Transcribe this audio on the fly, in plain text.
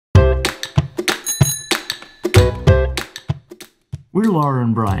We're Laura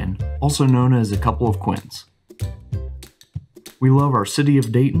and Brian, also known as a couple of Quinns. We love our city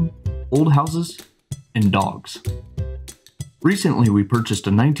of Dayton, old houses, and dogs. Recently, we purchased a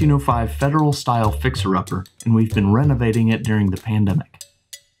 1905 Federal-style fixer-upper, and we've been renovating it during the pandemic.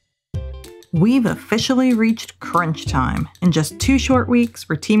 We've officially reached crunch time. In just 2 short weeks,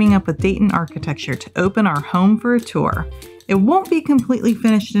 we're teaming up with Dayton Architecture to open our home for a tour. It won't be completely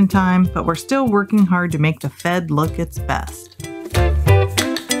finished in time, but we're still working hard to make the Fed look its best.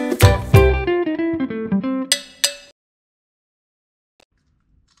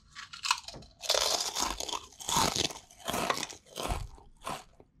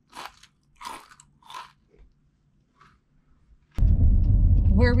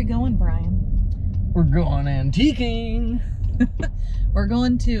 Where are we going, Brian? We're going antiquing! We're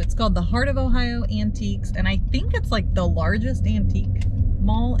going to, it's called the Heart of Ohio Antiques, and I think it's like the largest antique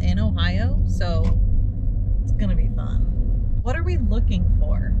mall in Ohio, so it's gonna be fun. What are we looking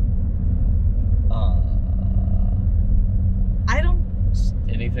for?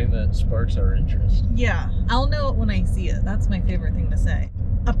 Anything that sparks our interest. Yeah, I'll know it when I see it. That's my favorite thing to say.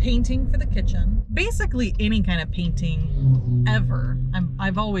 A painting for the kitchen. Basically any kind of painting ever.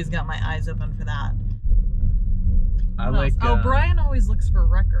 I've always got my eyes open for that. Oh, Brian always looks for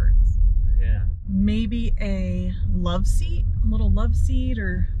records. Yeah. Maybe a love seat, a little love seat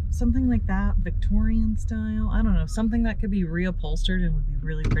or something like that, Victorian style. I don't know, something that could be reupholstered and would be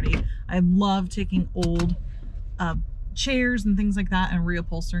really pretty. I love taking old chairs and things like that and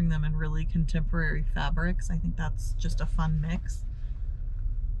reupholstering them in really contemporary fabrics. I think that's just a fun mix.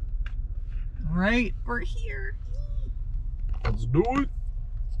 All right, we're here. Let's do it.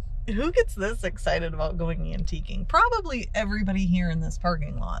 Who gets this excited about going antiquing? Probably everybody here in this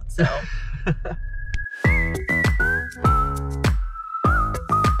parking lot, so.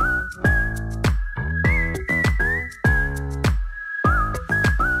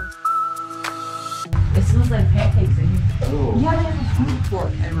 It smells like pancakes in here. Oh. Yeah, they have a food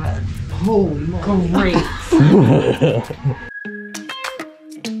court, I read. Holy moly. Great.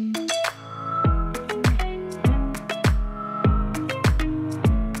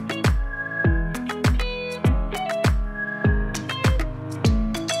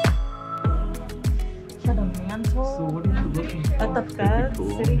 For the mantle. So what are you looking for? At the Fed,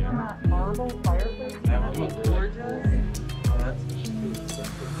 Cool. sitting on that marble fireplace. That looks gorgeous. Oh, that's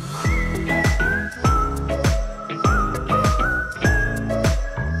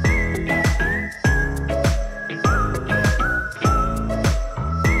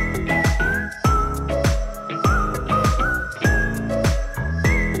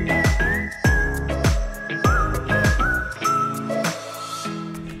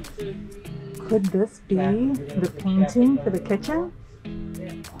Could this be the painting for the kitchen?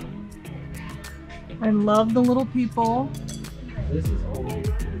 I love the little people.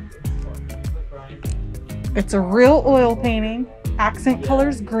 It's a real oil painting. Accent color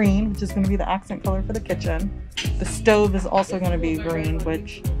is green, which is going to be the accent color for the kitchen. The stove is also going to be green,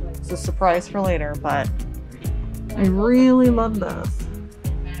 which is a surprise for later, but I really love this.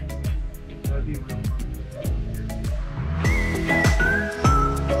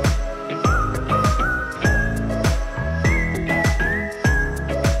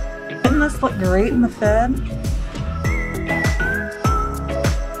 Doesn't this look great in the Fed?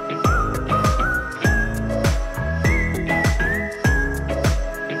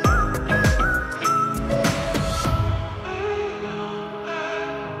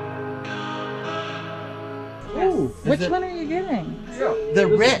 Which one are you getting? the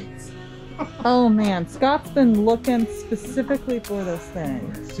Ritz. Oh man, Scott's been looking specifically for this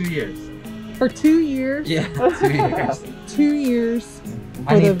thing. 2 years. For 2 years? Yeah, 2 years. 2 years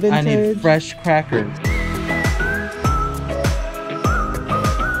for the vintage. I need fresh crackers.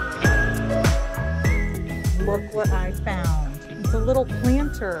 Look what I found. It's a little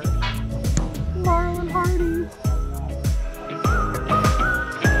planter. Laurel and Hardy.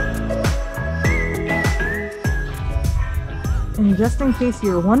 And just in case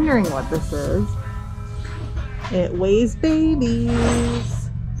you're wondering what this is, it weighs babies.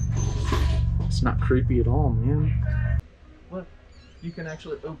 It's not creepy at all, man. Look, you can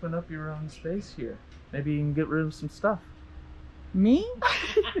actually open up your own space here. Maybe you can get rid of some stuff. Me?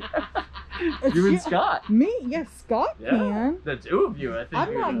 You and Scott. Me? Yes, Scott Yeah, can. the two of you, I think.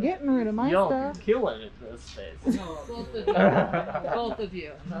 I'm not getting rid of my y'all stuff. can kill it in this space. No, both of you. Both of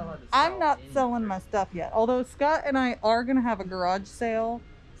you. I'm not selling my stuff yet. Although Scott and I are going to have a garage sale.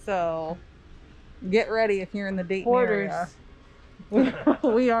 So get ready if you're in the Dayton area.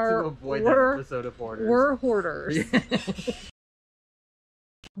 We are. To avoid that we're, episode of hoarders. we're hoarders.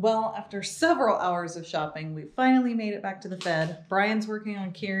 Well, after several hours of shopping, we finally made it back to the Fed. Brian's working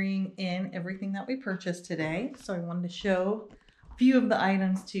on carrying in everything that we purchased today. So I wanted to show a few of the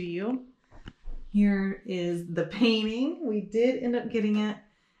items to you. Here is the painting. We did end up getting it.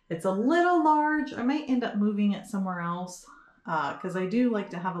 It's a little large. I might end up moving it somewhere else because I do like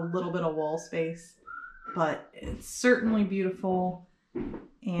to have a little bit of wall space, but it's certainly beautiful.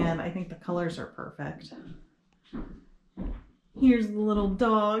 And I think the colors are perfect. Here's the little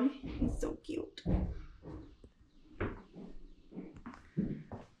dog. He's so cute.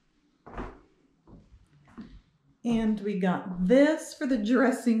 And we got this for the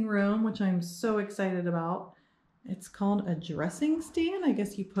dressing room, which I'm so excited about. It's called a dressing stand. I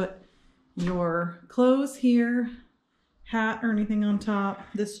guess you put your clothes here, hat or anything on top.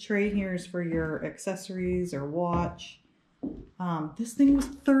 This tray here is for your accessories or watch. This thing was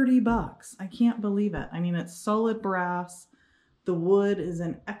 30 bucks. I can't believe it. I mean, it's solid brass. The wood is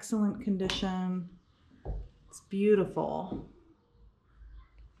in excellent condition. It's beautiful.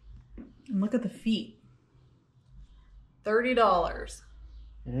 And look at the feet. $30.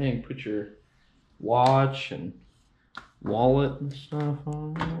 And you can put your watch and wallet and stuff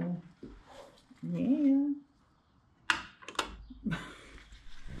on there. Yeah.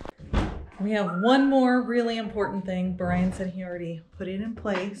 We have one more really important thing. Brian said he already put it in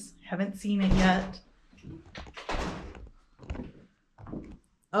place. Haven't seen it yet.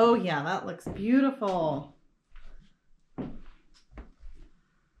 Oh yeah, that looks beautiful.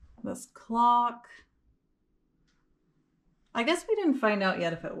 This clock. I guess we didn't find out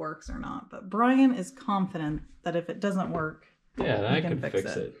yet if it works or not, but Brian is confident that if it doesn't work, yeah, I can fix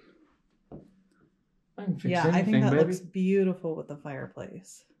it. I can fix anything, I think that baby. looks beautiful with the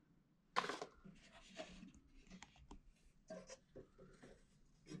fireplace.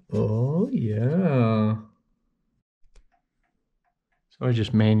 Oh, yeah. So I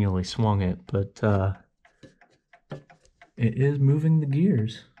just manually swung it, but it is moving the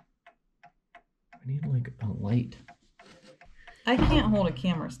gears. I need like a light. I can't hold a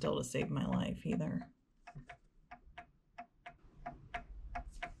camera still to save my life either.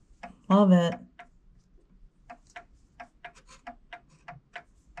 Love it.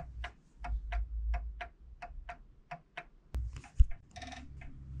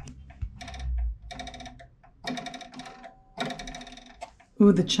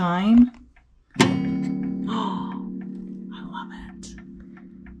 Ooh, the chime. Oh, I love it.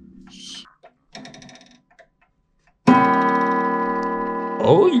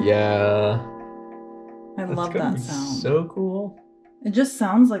 Oh, yeah. I love that sound. So cool. It just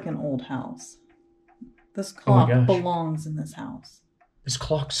sounds like an old house. This clock belongs in this house. This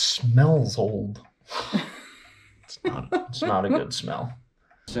clock smells old. It's not a good smell.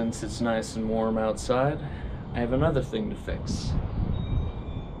 Since it's nice and warm outside, I have another thing to fix.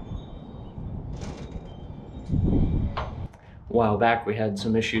 A while back we had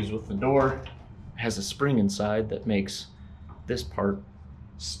some issues with the door. It has a spring inside that makes this part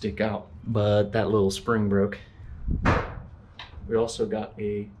stick out, but that little spring broke. We also got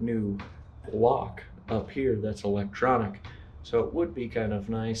a new lock up here that's electronic, so it would be kind of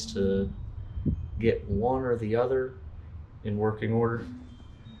nice to get one or the other in working order.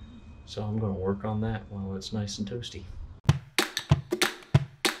 So I'm going to work on that while it's nice and toasty.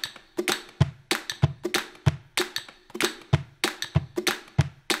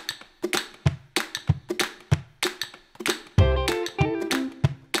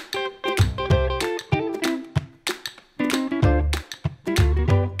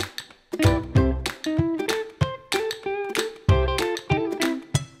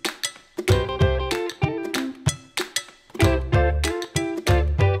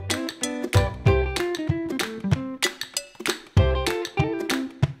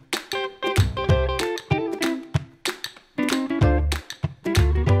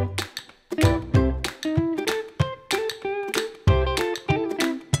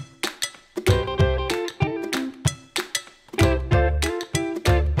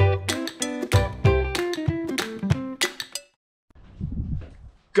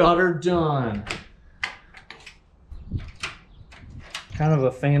 Got her done. Kind of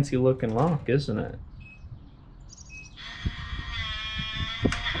a fancy looking lock, isn't it?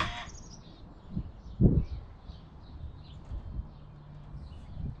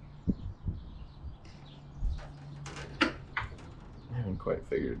 I haven't quite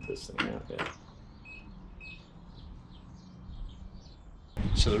figured this thing out yet.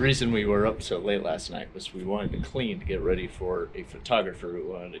 So the reason we were up so late last night was we wanted to clean to get ready for a photographer who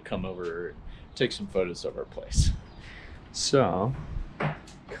wanted to come over and take some photos of our place. So,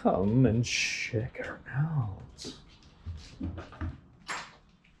 come and check her out.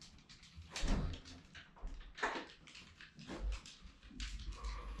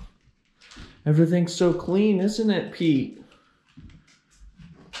 Everything's so clean, isn't it, Pete?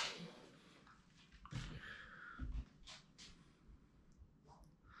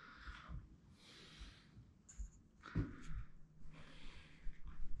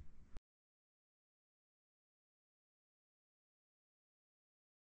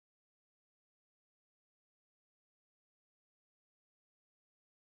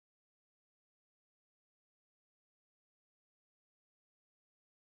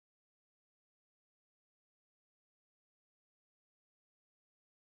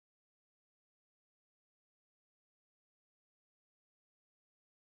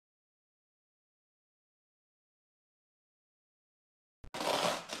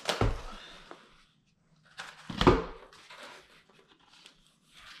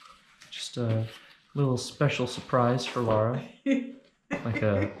 Just a little special surprise for Laura. Like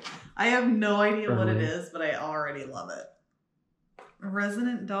a... I have no idea what it Really? is, but I already love it. A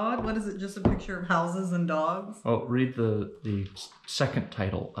resident dog? What is it? Just a picture of houses and dogs? Oh, read the second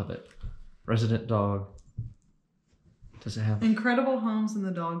title of it. Resident dog. Does it have... Incredible homes and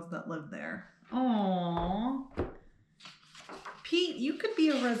the dogs that live there. Aww. Pete, you could be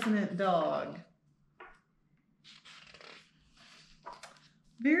a resident dog.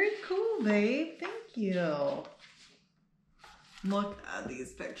 Very cool, babe. Thank you. Look at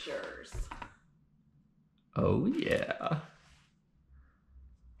these pictures. Oh, yeah.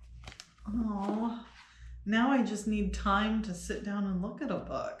 Oh, now I just need time to sit down and look at a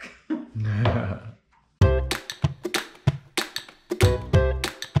book.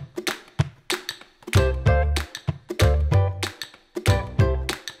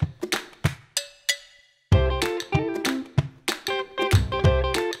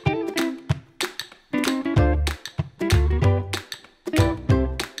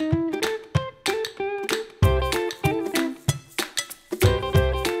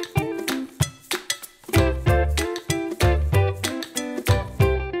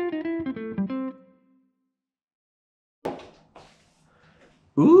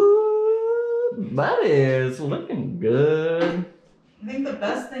 Ooh, that is looking good. I think the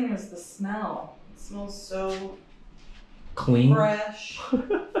best thing is the smell. It smells so Clean. fresh,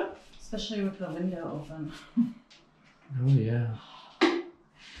 especially with the window open. Oh, yeah.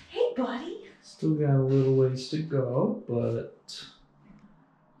 Hey, buddy. Still got a little ways to go, but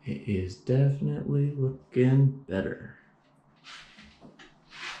it is definitely looking better.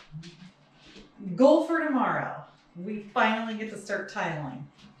 Goal for tomorrow. We finally get to start tiling.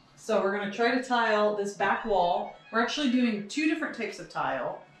 So we're gonna try to tile this back wall. We're actually doing two different types of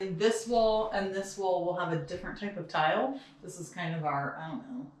tile. And this wall will have a different type of tile. This is kind of our, I don't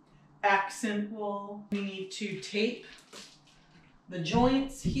know, accent wall. We need to tape the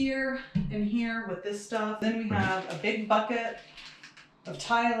joints here and here with this stuff. Then we have a big bucket of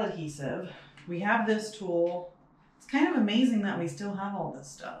tile adhesive. We have this tool. It's kind of amazing that we still have all this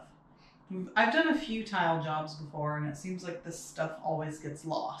stuff. I've done a few tile jobs before and it seems like this stuff always gets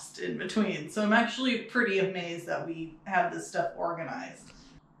lost in between. So I'm actually pretty amazed that we have this stuff organized.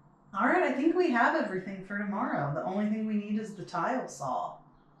 All right, I think we have everything for tomorrow. The only thing we need is the tile saw.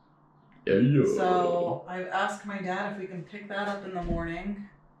 Yeah. So I've asked my dad if we can pick that up in the morning.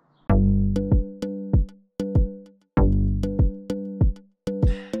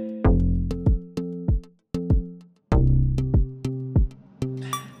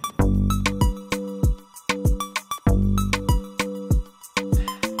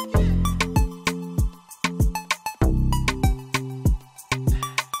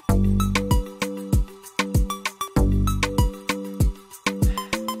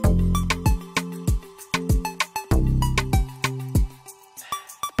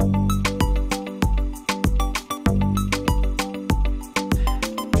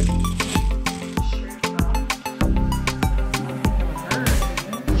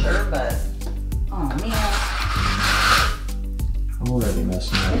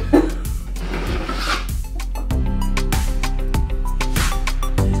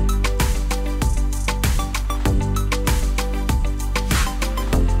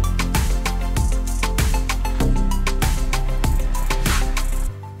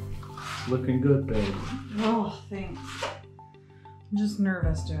 Looking good, babe. Oh, thanks. I'm just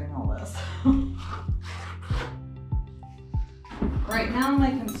nervous doing all this. Right now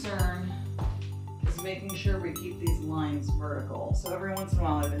my concern is making sure we keep these lines vertical. So every once in a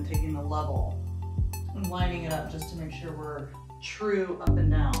while I've been taking the level and lining it up just to make sure we're true up and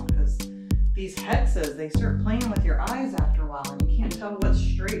down, because these hexes, they start playing with your eyes after a while and you can't tell what's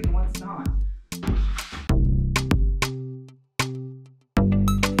straight and what's not.